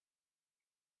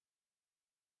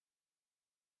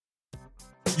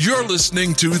You're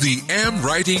listening to the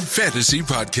AmWritingFantasy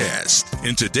podcast.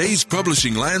 In today's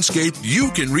publishing landscape, you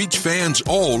can reach fans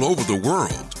all over the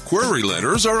world. Query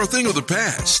letters are a thing of the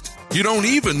past. You don't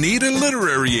even need a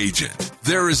literary agent.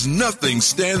 There is nothing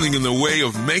standing in the way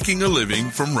of making a living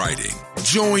from writing.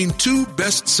 Join two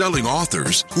best-selling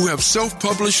authors who have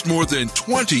self-published more than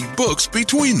 20 books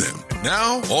between them.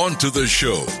 Now, on to the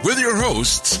show with your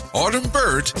hosts, Autumn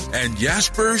Burt and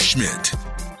Jasper Schmidt.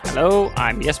 Hello,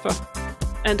 I'm Jesper.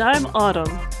 And I'm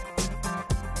Autumn.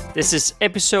 This is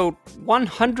episode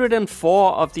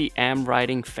 104 of the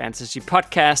AmWritingFantasy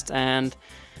podcast, and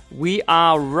we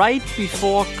are right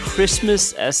before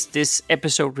Christmas as this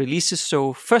episode releases.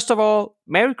 So first of all,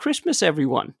 Merry Christmas,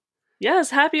 everyone.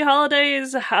 Yes, happy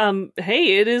holidays.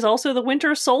 Hey, it is also the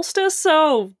winter solstice,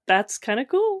 so that's kind of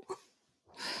cool.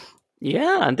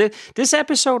 Yeah, and this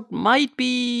episode might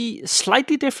be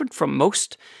slightly different from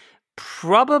most.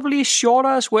 Probably shorter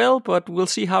as well, but we'll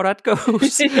see how that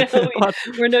goes.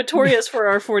 We're notorious for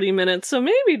our 40 minutes, so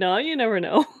maybe not. You never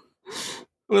know.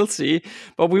 We'll see.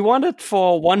 But we wanted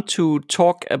for one to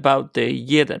talk about the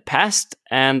year that passed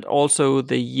and also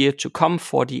the year to come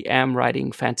for the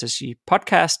AmWritingFantasy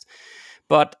podcast.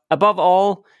 But above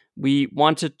all, we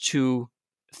wanted to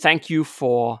thank you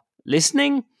for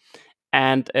listening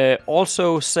and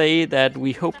also say that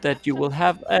we hope that you will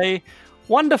have a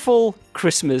wonderful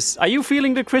Christmas. Are you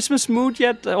feeling the Christmas mood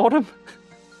yet, Autumn?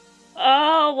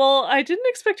 Well, I didn't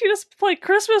expect you to play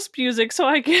Christmas music, so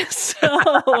I guess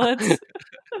so.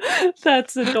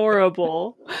 That's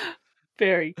adorable.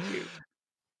 Very cute.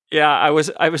 Yeah, I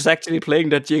was actually playing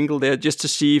that jingle there just to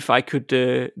see if I could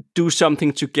do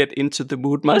something to get into the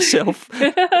mood myself.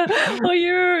 Well,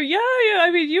 I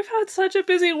mean, you've had such a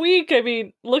busy week. I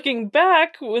mean, looking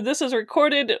back, when this is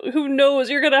recorded, who knows?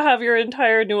 You're going to have your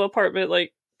entire new apartment,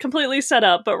 like, completely set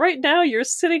up. But right now, you're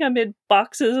sitting amid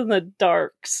boxes in the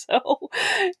dark. So,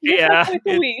 you've had quite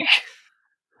a week.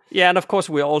 Yeah, and of course,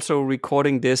 we're also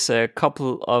recording this a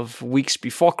couple of weeks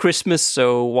before Christmas.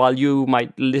 So while you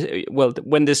might,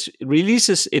 when this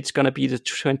releases, it's going to be the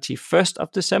 21st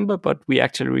of December, but we're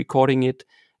actually recording it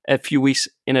a few weeks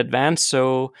in advance.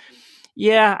 So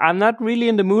yeah, I'm not really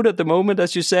in the mood at the moment.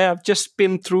 As you say, I've just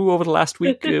been through over the last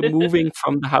week moving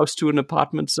from the house to an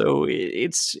apartment. So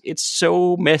it's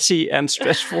so messy and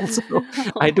stressful. So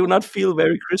I do not feel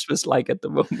very Christmas-like at the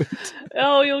moment.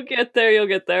 Oh, you'll get there.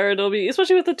 It'll be,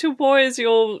 especially with the two boys,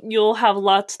 you'll have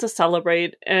lots to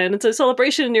celebrate. And it's a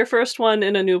celebration in your first one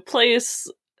in a new place.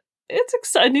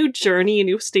 It's a new journey, a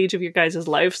new stage of your guys'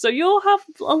 life. So you'll have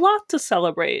a lot to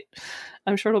celebrate.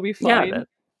 I'm sure it'll be fine. Yeah,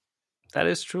 that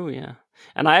is true, yeah.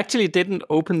 And I actually didn't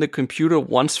open the computer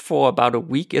once for about a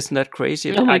week. Isn't that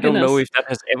crazy? Oh my I don't goodness. know if that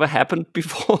has ever happened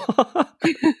before.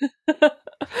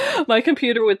 My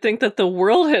computer would think that the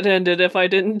world had ended if I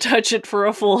didn't touch it for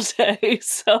a full day.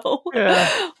 So,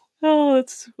 Yeah. Oh,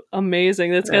 it's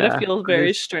amazing. That's gotta feel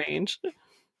very strange.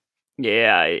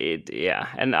 Yeah,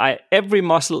 and every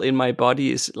muscle in my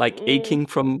body is like aching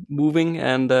from moving,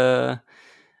 and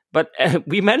but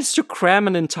we managed to cram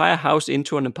an entire house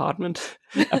into an apartment.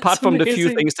 Apart from the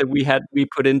few things that we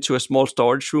put into a small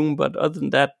storage room, but other than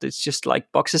that, it's just like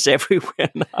boxes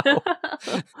everywhere now.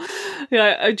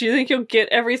 Yeah, do you think you'll get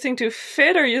everything to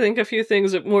fit, or you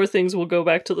think more things will go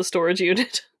back to the storage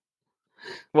unit?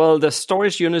 Well, the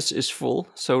storage unit is full,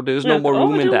 so there's no more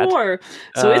room in that. More.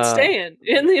 So it's staying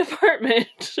in the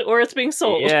apartment, or it's being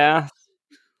sold.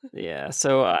 Yeah.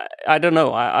 So I don't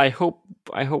know. I hope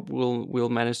we'll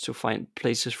manage to find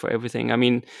places for everything. I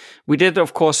mean, we did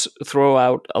of course throw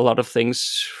out a lot of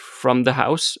things from the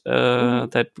house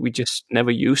that we just never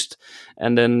used,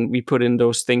 and then we put in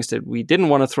those things that we didn't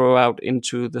want to throw out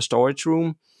into the storage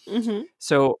room. Mm-hmm.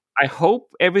 So I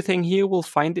hope everything here will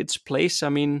find its place. I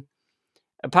mean,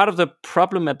 a part of the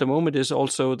problem at the moment is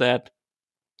also that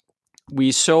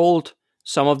we sold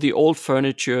some of the old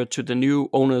furniture to the new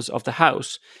owners of the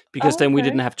house, because then we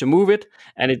didn't have to move it,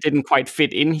 and it didn't quite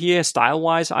fit in here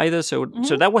style-wise either. So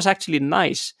that was actually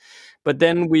nice. But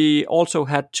then we also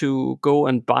had to go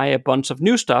and buy a bunch of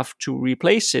new stuff to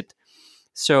replace it.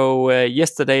 So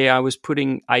yesterday I was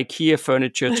putting IKEA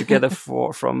furniture together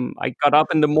I got up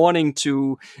in the morning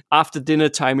to after dinner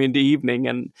time in the evening,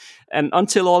 and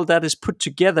until all that is put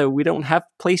together, we don't have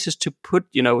places to put,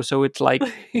 so it's like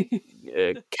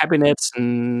cabinets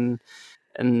and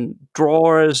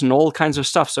drawers and all kinds of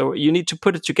stuff. So you need to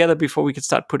put it together before we can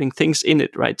start putting things in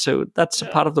it, right? So that's a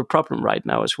part of the problem right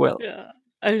now as well. Yeah.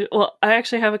 I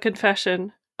actually have a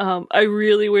confession. I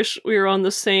really wish we were on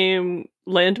the same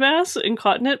landmass and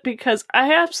continent because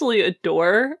I absolutely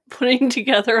adore putting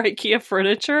together IKEA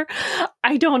furniture.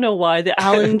 I don't know why. The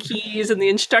Allen keys and the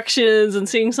instructions and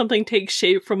seeing something take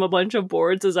shape from a bunch of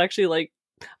boards is actually like,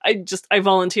 I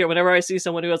volunteer whenever I see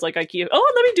someone who has like IKEA.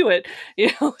 Oh, let me do it.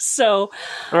 So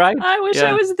Right? I wish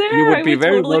I was there. You would I be would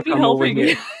very totally be welcome over helping.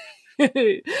 here.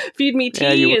 Feed me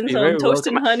Yeah, you tea would and be some very toast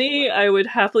welcome. and honey. I would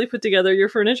happily put together your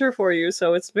furniture for you.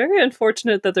 So it's very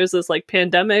unfortunate that there's this like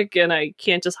pandemic and I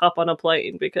can't just hop on a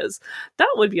plane because that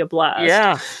would be a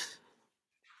blast.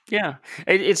 Yeah,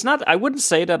 it's not. I wouldn't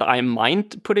say that I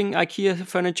mind putting IKEA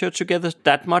furniture together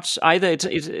that much either.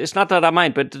 It's not that I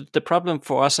mind, but the problem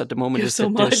for us at the moment There's is so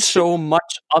that there's much. so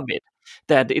much of it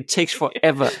that it takes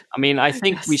forever. I mean, I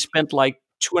think we Yes. spent like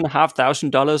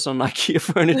 $2,500 on IKEA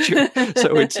furniture,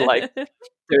 so it's like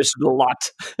there's a lot.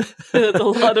 That's a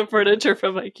lot of furniture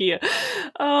from IKEA.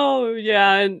 Oh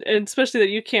yeah, and especially that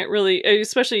you can't really,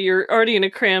 especially you're already in a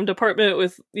crammed apartment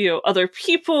with other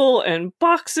people and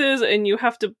boxes, and you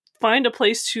have to find a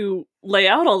place to lay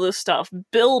out all this stuff,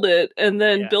 build it, and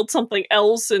then build something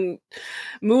else and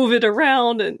move it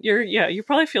around. And you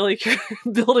probably feel like you're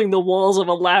building the walls of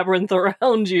a labyrinth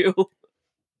around you.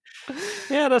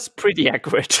 Yeah, that's pretty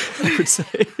accurate, I would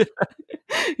say.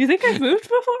 You think I've moved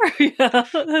before? Yeah,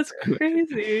 that's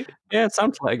crazy. Yeah, it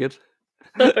sounds like it.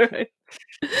 All right.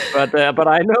 But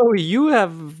I know you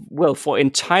have, well, for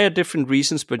entire different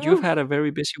reasons, but you've had a very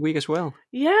busy week as well.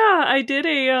 Yeah, I did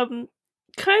a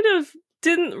kind of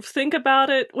didn't think about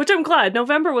it, which I'm glad.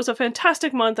 November was a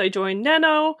fantastic month. I joined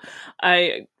Nano.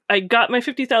 I got my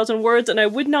 50,000 words, and I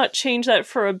would not change that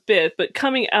for a bit. But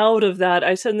coming out of that,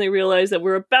 I suddenly realized that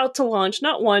we're about to launch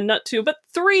not one, not two, but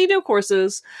 3 new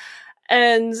courses.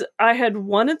 And I had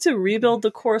wanted to rebuild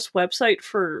the course website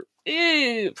for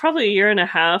probably a year and a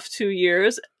half, 2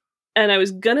 years. And I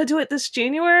was going to do it this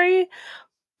January.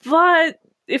 But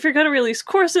if you're going to release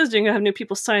courses, you're going to have new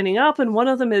people signing up. And one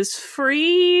of them is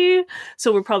free.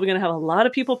 So we're probably going to have a lot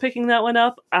of people picking that one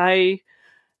up. I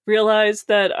realized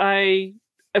that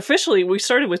we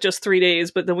started with just 3 days,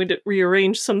 but then we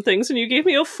rearranged some things, and you gave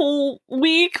me a full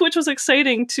week, which was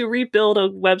exciting, to rebuild a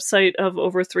website of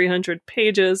over 300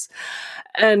 pages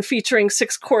and featuring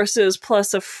 6 courses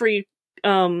plus a free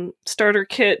starter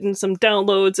kit and some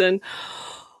downloads. And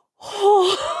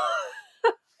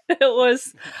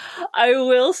I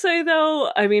will say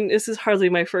though, I mean, this is hardly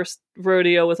my first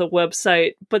rodeo with a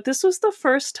website, but this was the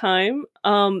first time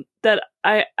that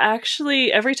I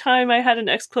actually, every time I had an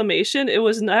exclamation, it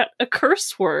was not a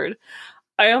curse word.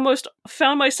 I almost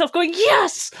found myself going,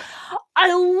 yes,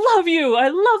 I love you. I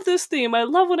love this theme. I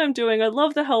love what I'm doing. I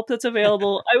love the help that's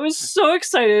available. I was so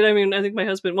excited. I mean, I think my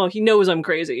husband, well, he knows I'm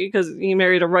crazy because he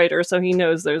married a writer, so he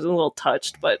knows there's a little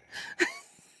touched, but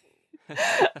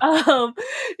I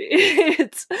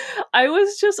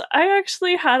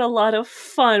actually had a lot of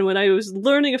fun when I was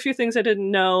learning a few things I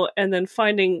didn't know and then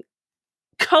finding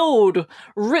code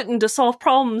written to solve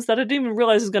problems that I didn't even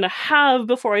realize I was going to have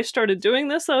before I started doing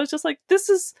this. So I was just like, this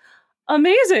is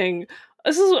amazing.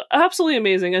 This is absolutely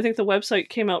amazing. I think the website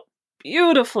came out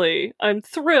beautifully. I'm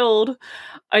thrilled.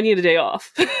 I need a day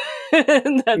off.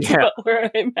 And that's about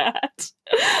where I'm at.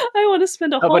 I want to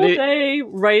spend a whole day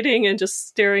writing and just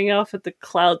staring off at the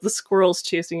clouds, the squirrels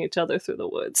chasing each other through the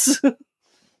woods.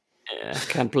 Yeah,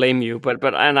 can't blame you, but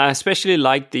and I especially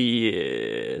like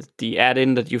the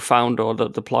add-in that you found, or the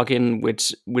plugin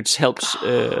which helps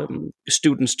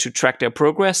students to track their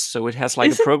progress. So it has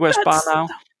like a progress bar now,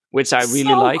 which I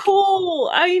really like. Cool.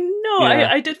 I know.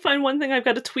 Yeah. I did find one thing I've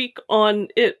got to tweak on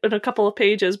it in a couple of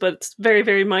pages, but it's very,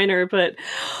 very minor. But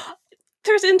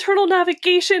there's internal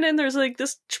navigation, and there's like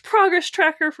this progress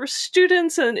tracker for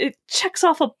students, and it checks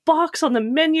off a box on the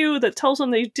menu that tells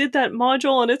them they did that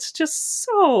module, and it's just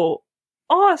so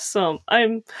awesome.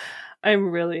 I'm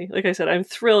really, like I said, I'm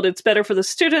thrilled. It's better for the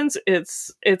students.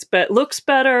 Looks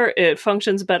better. It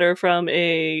functions better from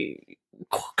a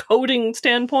coding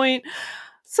standpoint.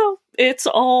 So it's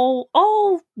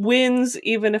all wins,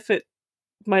 even if it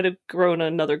might have grown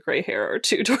another gray hair or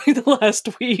two during the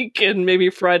last week and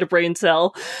maybe fried a brain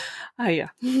cell. Yeah.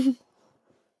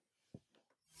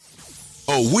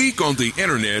 A week on the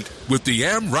internet with the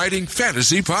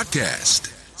AmWritingFantasy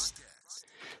podcast.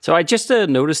 So I just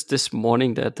noticed this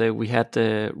morning that we had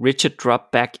Richard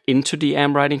drop back into the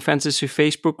AmWritingFantasy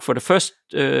Facebook for the first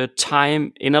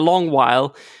time in a long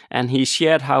while, and he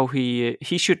shared how he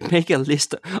should make a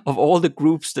list of all the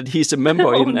groups that he's a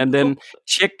member in, and then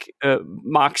check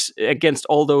marks against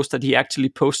all those that he actually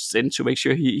posts in to make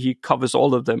sure he covers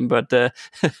all of them. But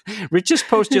Richard's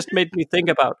post just made me think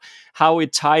about how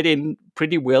it tied in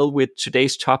pretty well with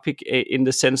today's topic in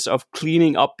the sense of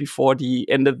cleaning up before the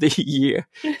end of the year.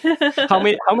 How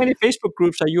many Facebook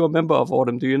groups are you a member of,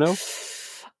 Autumn? Do you know?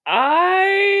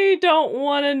 I don't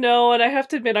want to know, and I have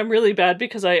to admit I'm really bad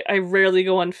because I rarely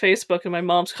go on Facebook, and my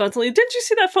mom's constantly, didn't you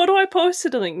see that photo I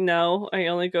posted? I'm like, no, I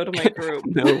only go to my group.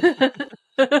 No.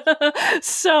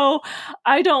 So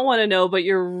I don't want to know, but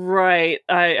you're right.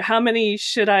 How many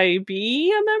should I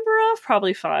be a member of?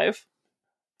 Probably 5.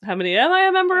 How many am I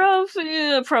a member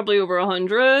of? Probably over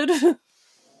 100.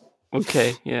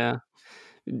 Okay, yeah.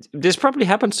 This probably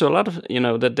happens to a lot of,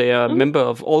 that they are a member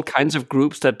of all kinds of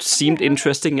groups that seemed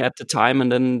interesting at the time,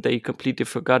 and then they completely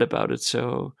forgot about it.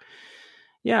 So,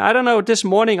 yeah, I don't know. This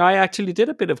morning I actually did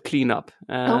a bit of cleanup.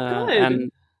 Good.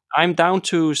 And I'm down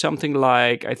to something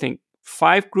like, I think,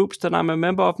 5 groups that I'm a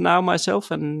member of now myself,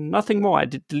 and nothing more. I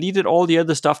deleted all the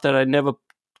other stuff that I never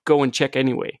go and check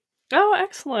anyway. Oh,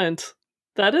 excellent.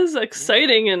 That is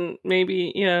exciting, and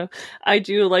maybe, I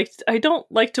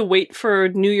don't like to wait for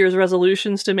New Year's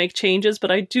resolutions to make changes,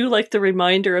 but I do like the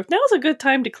reminder of now's a good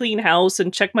time to clean house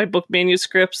and check my book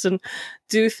manuscripts and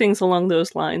do things along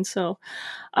those lines. So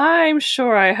I'm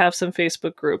sure I have some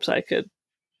Facebook groups I could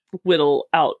whittle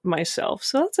out myself.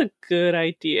 So that's a good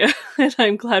idea. And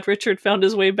I'm glad Richard found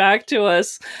his way back to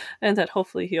us, and that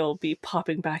hopefully he'll be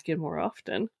popping back in more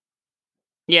often.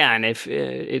 Yeah, and if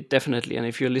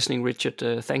you're listening,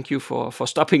 Richard, thank you for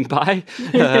stopping by.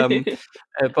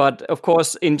 But of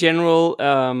course, in general,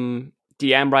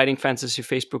 the Am Writing Fantasy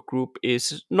Facebook group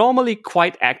is normally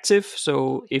quite active.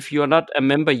 So if you are not a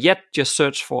member yet, just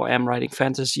search for Am Writing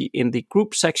Fantasy in the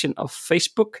group section of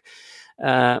Facebook,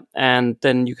 and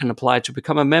then you can apply to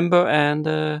become a member,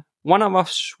 and one of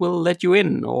us will let you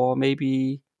in, or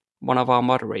maybe one of our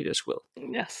moderators will.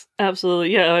 Yes,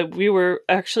 absolutely. Yeah, we were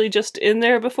actually just in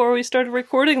there before we started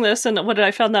recording this, and when I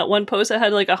found that one post that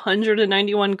had like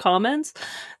 191 comments,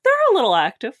 they're a little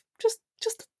active. Just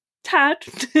a tad.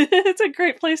 It's a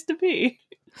great place to be.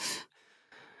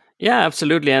 Yeah,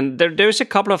 absolutely. And there's a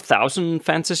couple of thousand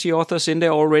fantasy authors in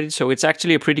there already, so it's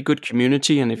actually a pretty good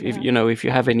community. And if you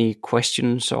have any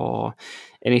questions or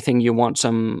anything you want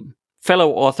some fellow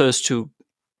authors to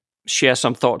share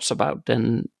some thoughts about,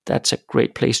 then that's a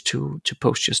great place to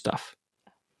post your stuff.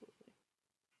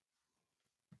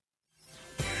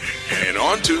 And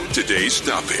on to today's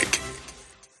topic.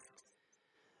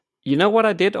 You know what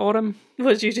I did, Autumn?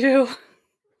 What'd you do?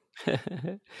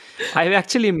 I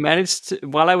actually managed,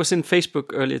 while I was in Facebook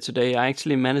earlier today, I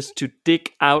actually managed to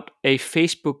dig out a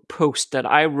Facebook post that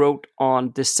I wrote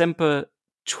on December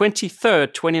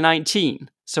 23rd, 2019.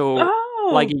 So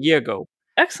like a year ago.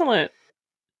 Excellent.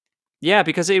 Yeah,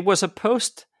 because it was a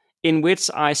post in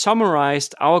which I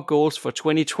summarized our goals for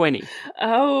 2020.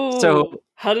 Oh, so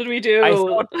how did we do?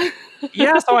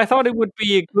 So I thought it would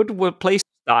be a good place to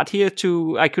start here.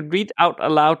 I could read out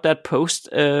aloud that post,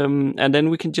 and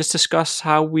then we can just discuss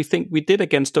how we think we did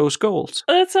against those goals.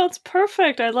 That sounds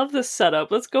perfect. I love this setup.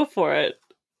 Let's go for it.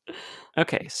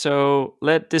 Okay, so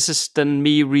this is then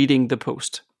me reading the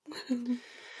post.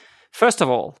 First of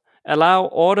all, allow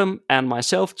Autumn and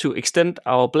myself to extend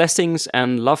our blessings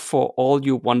and love for all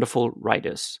you wonderful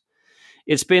writers.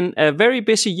 It's been a very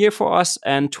busy year for us,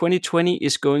 and 2020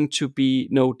 is going to be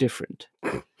no different.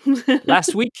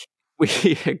 Last week,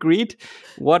 we agreed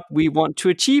what we want to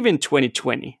achieve in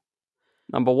 2020.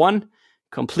 Number 1,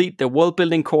 complete the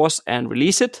world-building course and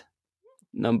release it.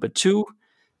 Number 2,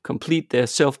 complete the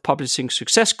self-publishing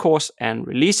success course and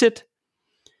release it.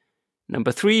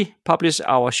 Number 3, publish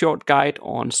our short guide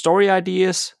on story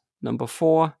ideas. Number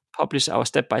 4, publish our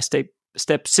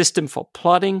step-by-step system for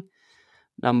plotting.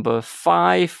 Number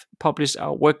 5, publish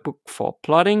our workbook for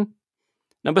plotting.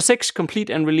 Number 6, complete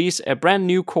and release a brand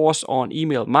new course on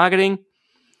email marketing.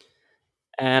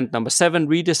 And number 7,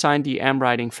 redesign the Am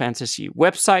Writing Fantasy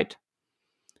website.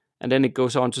 And then it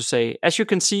goes on to say, as you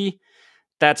can see,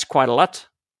 that's quite a lot.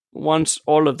 Once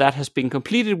all of that has been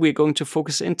completed, we're going to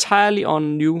focus entirely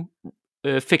on new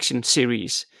fiction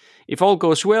series. If all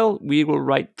goes well, we will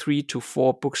write 3 to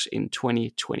 4 books in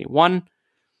 2021.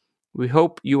 We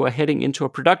hope you are heading into a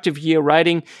productive year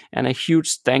writing, and a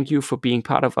huge thank you for being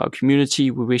part of our community.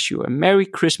 We wish you a Merry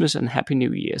Christmas and Happy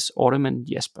New Year's, Autumn and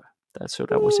Jesper. That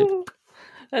was it.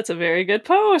 That's a very good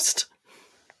post.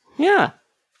 Yeah,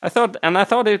 I thought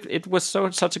it was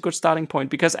such a good starting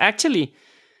point, because actually,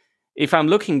 if I'm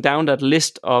looking down that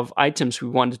list of items we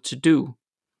wanted to do,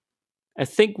 I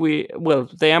think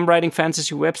the Am Writing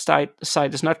Fantasy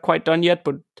website is not quite done yet,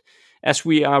 but as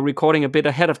we are recording a bit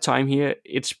ahead of time here,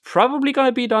 it's probably going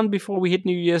to be done before we hit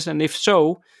New Year's. And if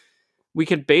so, we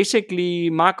could basically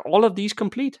mark all of these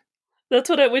complete. That's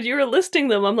what when you were listing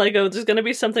them, I'm like, oh, there's going to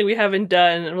be something we haven't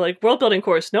done. And I'm like, world building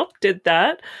course, nope, did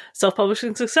that.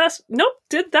 Self-publishing success, nope,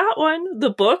 did that one. The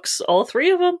books, all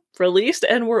 3 of them, released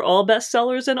and were all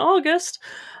bestsellers in August.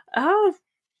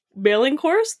 Mailing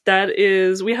course, that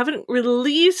is, we haven't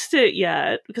released it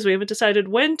yet because we haven't decided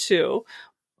when to,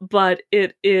 but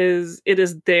it is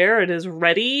there, it is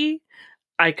ready.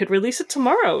 I could release it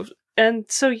tomorrow. And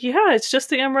so, yeah, it's just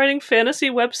the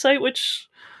AmWritingFantasy website, which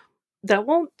that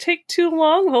won't take too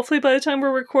long. Hopefully by the time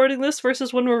we're recording this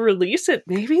versus when we release it,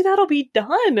 maybe that'll be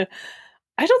done.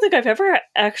 I don't think I've ever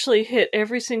actually hit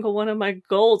every single one of my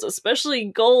goals, especially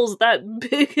goals that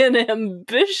big and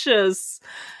ambitious.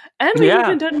 And we've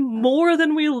even done more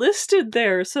than we listed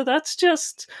there. So that's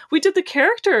just, we did the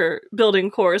character building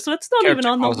course, so it's not even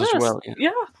on the list. As well,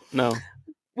 yeah. No,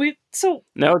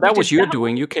 that was you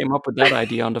doing. You came up with that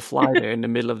idea on the fly there in the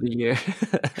middle of the year.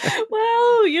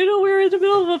 Well, we were in the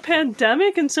middle of a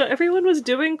pandemic, and so everyone was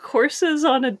doing courses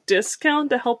on a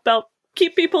discount to help out,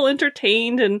 keep people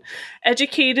entertained and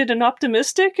educated and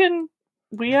optimistic. And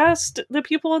we asked the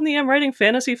people in the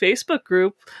AmWritingFantasy Facebook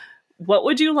group, what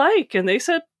would you like? And they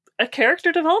said a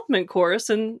character development course,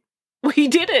 and we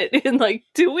did it in like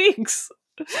 2 weeks.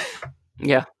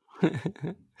 Yeah.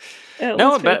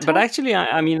 No, but actually,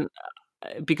 I mean,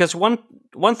 because one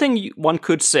thing one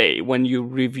could say when you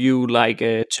review like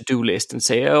a to-do list and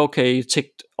say, okay, you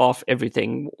ticked off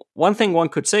everything. One thing one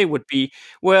could say would be,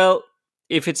 well,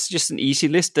 if it's just an easy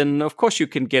list, then of course you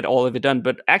can get all of it done.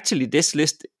 But actually, this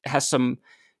list has some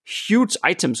huge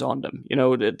items on them.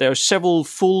 There are several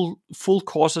full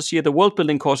courses here. The world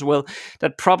building course, well,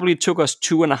 that probably took us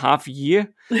 2.5 years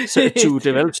to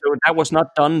develop. So that was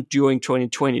not done during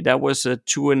 2020. That was a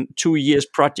 2 years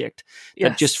project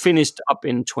that just finished up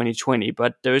in 2020.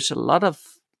 But there is a lot of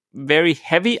very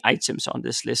heavy items on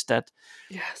this list that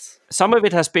some of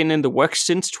it has been in the works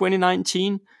since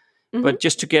 2019, but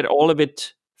just to get all of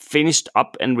it finished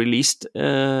up and released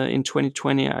in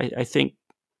 2020,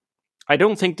 I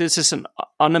don't think this is an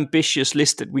unambitious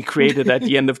list that we created at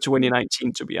the end of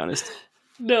 2019, to be honest.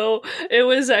 No, it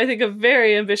was, I think, a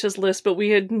very ambitious list, but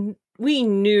we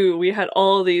knew we had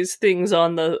all these things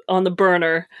on the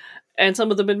burner, and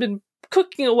some of them had been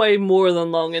cooking away more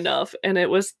than long enough, and it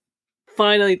was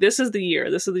finally, this is the year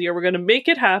we're going to make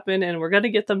it happen, and we're going to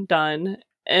get them done.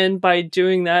 And by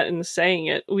doing that and saying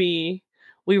it, we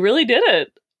really did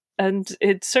it. And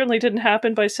it certainly didn't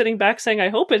happen by sitting back saying, I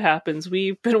hope it happens.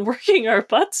 We've been working our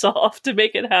butts off to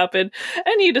make it happen.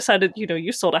 And you decided,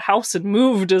 you sold a house and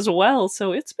moved as well.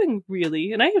 So it's been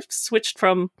really, and I have switched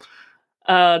from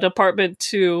an apartment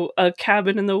to a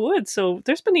cabin in the woods. So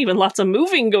there's been even lots of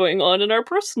moving going on in our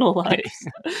personal lives.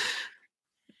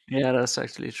 Yeah, that's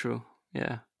actually true.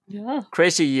 Yeah. Yeah.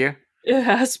 Crazy year. It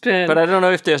has been. But I don't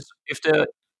know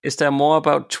is there more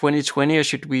about 2020, or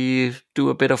should we do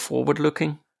a bit of forward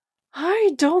looking?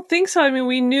 I don't think so. I mean,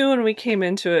 we knew when we came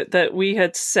into it that we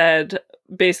had said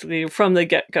basically from the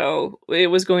get-go it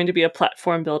was going to be a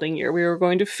platform building year. We were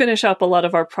going to finish up a lot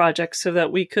of our projects so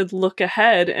that we could look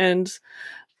ahead, and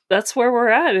that's where we're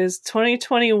at, is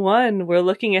 2021. We're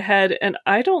looking ahead, and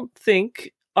I don't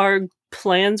think our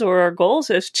plans or our goals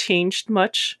has changed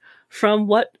much from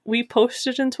what we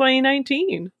posted in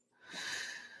 2019.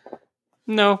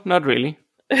 No, not really.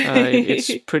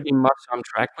 It's pretty much on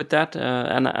track with that,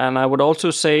 and I would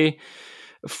also say,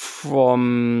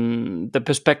 from the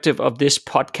perspective of this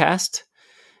podcast,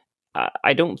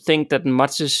 I don't think that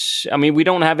much is. I mean, we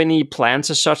don't have any plans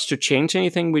as such to change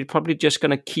anything. We're probably just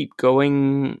going to keep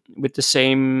going with the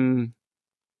same,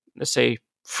 let's say,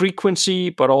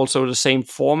 frequency, but also the same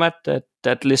format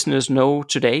that listeners know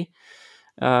today.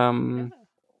 I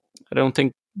don't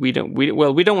think. We don't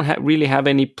really have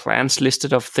any plans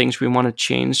listed of things we want to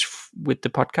change with the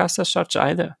podcast as such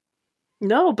either.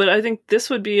 No, but I think this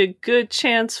would be a good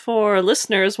chance for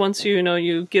listeners, once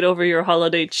you get over your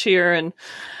holiday cheer and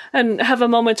have a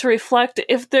moment to reflect,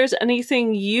 if there's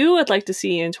anything you would like to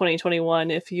see in 2021,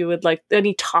 if you would like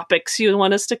any topics you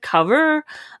want us to cover,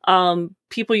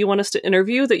 people you want us to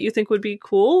interview that you think would be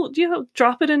cool,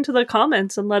 drop it into the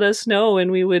comments and let us know,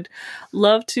 and we would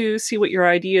love to see what your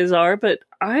ideas are. But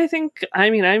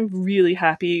I'm really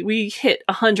happy we hit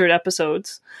 100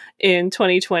 episodes in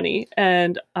 2020,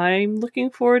 and I'm looking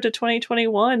forward to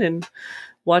 2021 and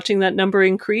watching that number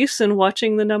increase and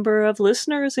watching the number of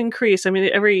listeners increase. I mean,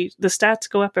 the stats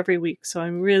go up every week, so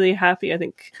I'm really happy. I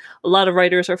think a lot of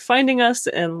writers are finding us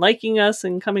and liking us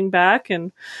and coming back,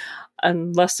 and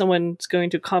unless someone's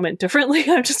going to comment differently,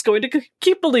 I'm just going to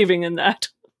keep believing in that.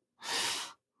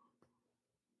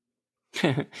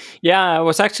 Yeah, I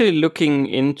was actually looking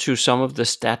into some of the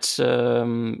stats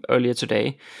earlier today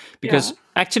Yeah. because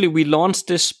actually we launched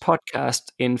this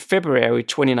podcast in February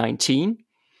 2019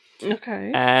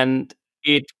 Okay. and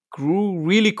it grew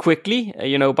really quickly.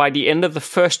 By the end of the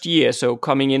first year, so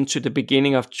coming into the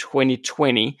beginning of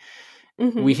 2020, we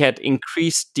Mm-hmm. had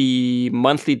increased the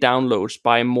monthly downloads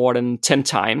by more than 10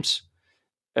 times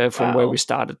from where we Wow.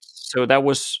 started. So that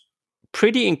was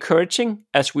pretty encouraging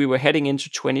as we were heading into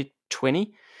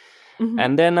 2020. Mm-hmm.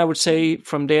 And then I would say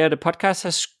from there, the podcast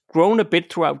has grown a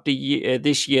bit throughout the year,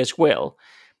 this year as well,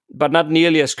 but not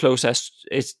nearly as close as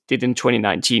it did in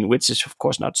 2019, which is of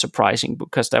course not surprising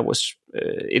because that was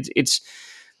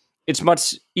it's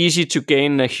much easier to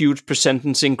gain a huge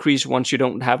percentage increase once you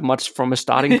don't have much from a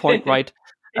starting point, right?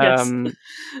 Yes. Um,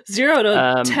 0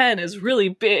 to um, 10 is really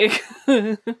big.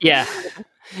 yeah,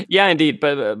 yeah, indeed.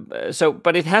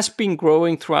 But it has been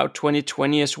growing throughout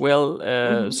 2020 as well.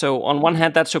 Mhm. So on one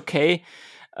hand, that's okay.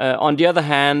 On the other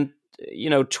hand,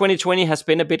 2020 has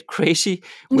been a bit crazy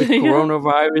with Yeah.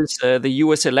 coronavirus, the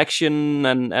U.S. election,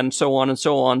 and so on and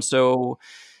so on. So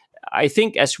I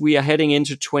think as we are heading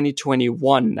into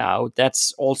 2021 now,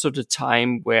 that's also the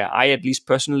time where I, at least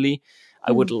personally,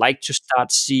 I would Mhm. like to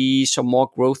start see some more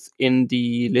growth in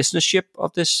the listenership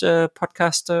of this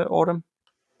podcast, Autumn.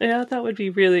 Yeah, that would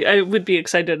be really, I would be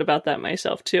excited about that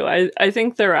myself too. I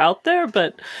think they're out there,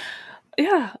 but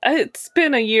yeah, it's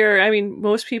been a year. I mean,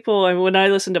 most people, when I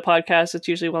listen to podcasts, it's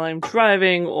usually while I'm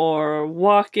driving or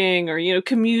walking or,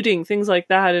 commuting, things like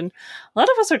that. And a lot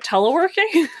of us are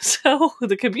teleworking. So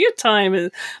the commute time is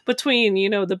between,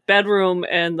 the bedroom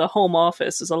and the home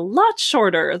office is a lot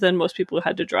shorter than most people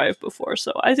had to drive before.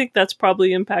 So I think that's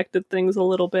probably impacted things a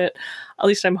little bit. At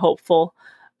least I'm hopeful.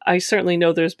 I certainly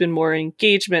know there's been more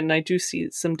engagement and I do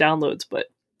see some downloads, but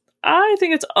I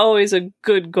think it's always a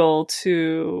good goal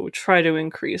to try to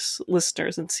increase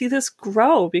listeners and see this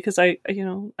grow because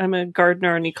I'm a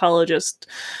gardener and ecologist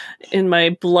in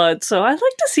my blood, so I like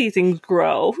to see things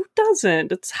grow. Who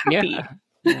doesn't? It's Yeah, happy.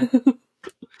 yeah.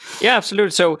 Yeah,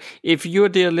 absolutely. So, if you,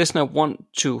 dear listener, want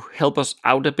to help us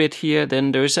out a bit here,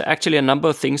 then there is actually a number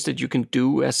of things that you can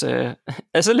do as a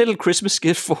as a little Christmas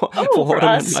gift for Oh, for Autumn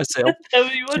and us. myself That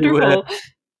would be to wonderful.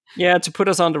 to put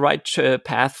us on the right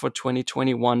path for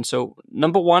 2021. So,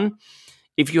 number one,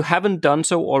 if you haven't done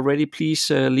so already,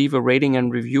 please leave a rating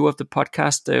and review of the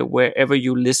podcast wherever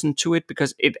you listen to it,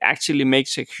 because it actually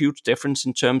makes a huge difference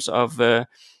in terms of the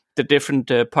different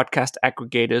podcast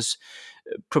aggregators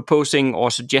proposing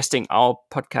or suggesting our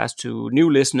podcast to new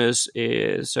listeners.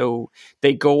 So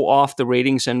they go off the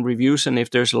ratings and reviews, and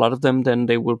if there's a lot of them, then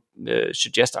they will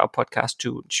suggest our podcast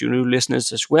to new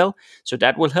listeners as well. So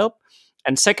that will help.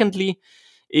 And secondly,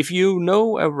 if you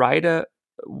know a writer,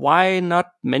 why not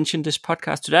mention this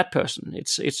podcast to that person?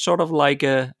 It's sort of like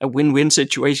a win-win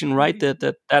situation, right?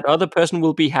 That other person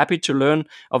will be happy to learn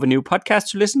of a new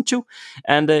podcast to listen to,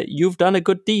 and you've done a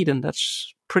good deed, and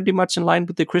that's pretty much in line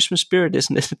with the Christmas spirit,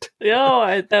 isn't it?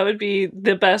 That would be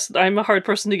the best. I'm a hard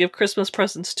person to give Christmas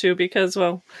presents to because,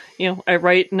 well, I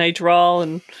write and I draw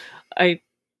and I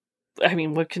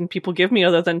mean, what can people give me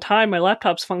other than time? My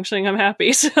laptop's functioning. I'm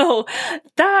happy. So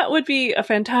that would be a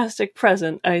fantastic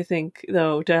present, I think,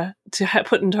 though, to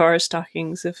put into our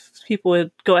stockings if people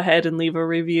would go ahead and leave a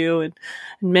review and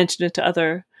mention it to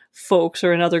other folks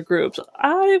or in other groups.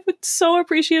 I would so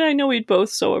appreciate it. I know we'd both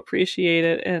so appreciate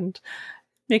it and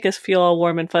make us feel all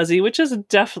warm and fuzzy, which is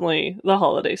definitely the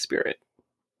holiday spirit.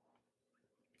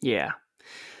 Yeah.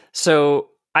 So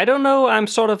I don't know. I'm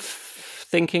sort of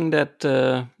thinking that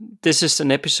this is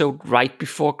an episode right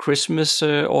before Christmas,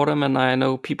 Autumn, and I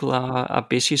know people are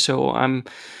busy. So I'm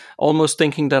almost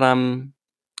thinking that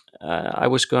I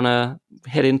was gonna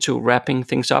head into wrapping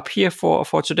things up here for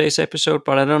today's episode.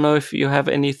 But I don't know if you have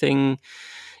anything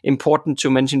important to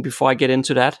mention before I get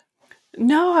into that.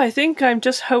 No, I think I'm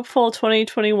just hopeful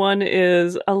 2021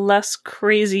 is a less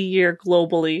crazy year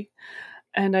globally.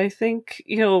 And I think,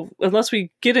 unless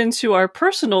we get into our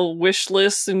personal wish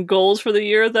lists and goals for the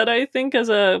year, that I think as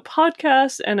a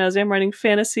podcast and as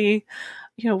AmWritingFantasy,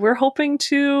 we're hoping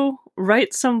to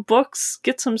write some books,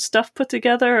 get some stuff put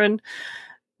together, and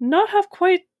not have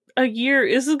quite a year.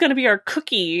 This is going to be our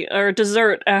cookie or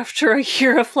dessert after a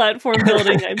year of platform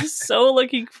building. I'm so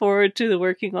looking forward to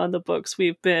working on the books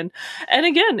we've been. And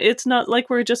again, it's not like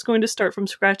we're just going to start from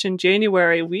scratch in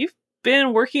January. We've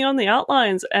been working on the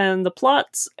outlines and the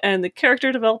plots and the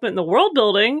character development and the world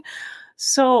building.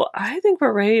 So I think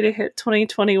we're ready to hit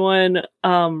 2021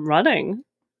 running.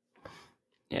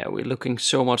 Yeah, we're looking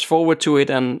so much forward to it,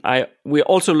 and we're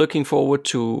also looking forward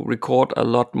to record a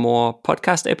lot more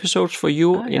podcast episodes for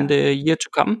you in the year to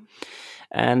come.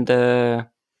 And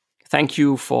thank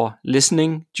you for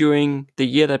listening during the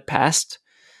year that passed.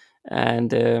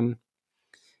 And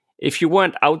if you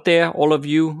weren't out there, all of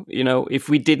you, if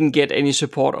we didn't get any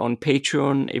support on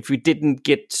Patreon, if we didn't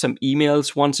get some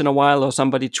emails once in a while or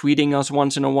somebody tweeting us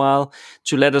once in a while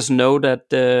to let us know that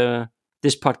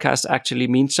this podcast actually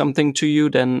means something to you,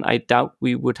 then I doubt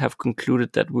we would have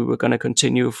concluded that we were going to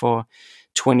continue for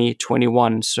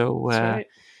 2021. So right.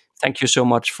 Thank you so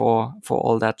much for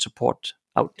all that support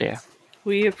out there.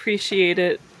 We appreciate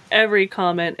it. Every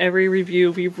comment, every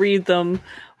review, we read them.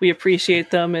 We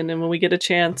appreciate them, and then when we get a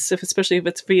chance, especially if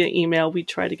it's via email, we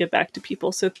try to get back to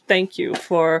people. So thank you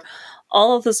for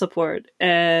all of the support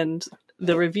and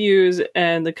the reviews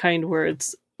and the kind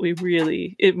words.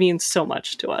 It means so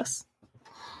much to us.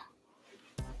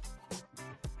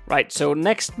 Right, so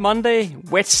next Monday,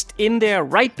 wedged in there,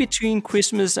 right between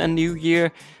Christmas and New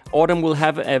Year, Autumn will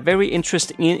have a very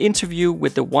interesting interview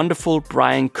with the wonderful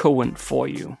Brian Cohen for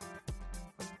you.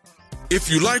 If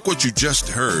you like what you just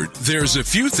heard, there's a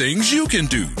few things you can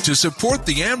do to support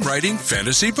the Am Writing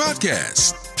Fantasy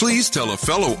podcast. Please tell a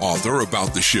fellow author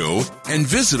about the show and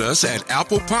visit us at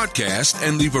Apple Podcast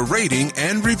and leave a rating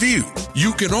and review.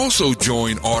 You can also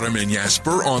join Autumn and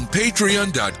Jasper on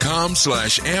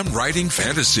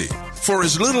patreon.com/AmWritingFantasy. For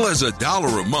as little as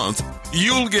 $1 a month,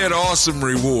 you'll get awesome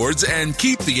rewards and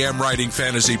keep the Am Writing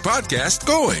Fantasy podcast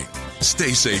going.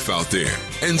 Stay safe out there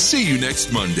and see you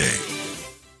next Monday.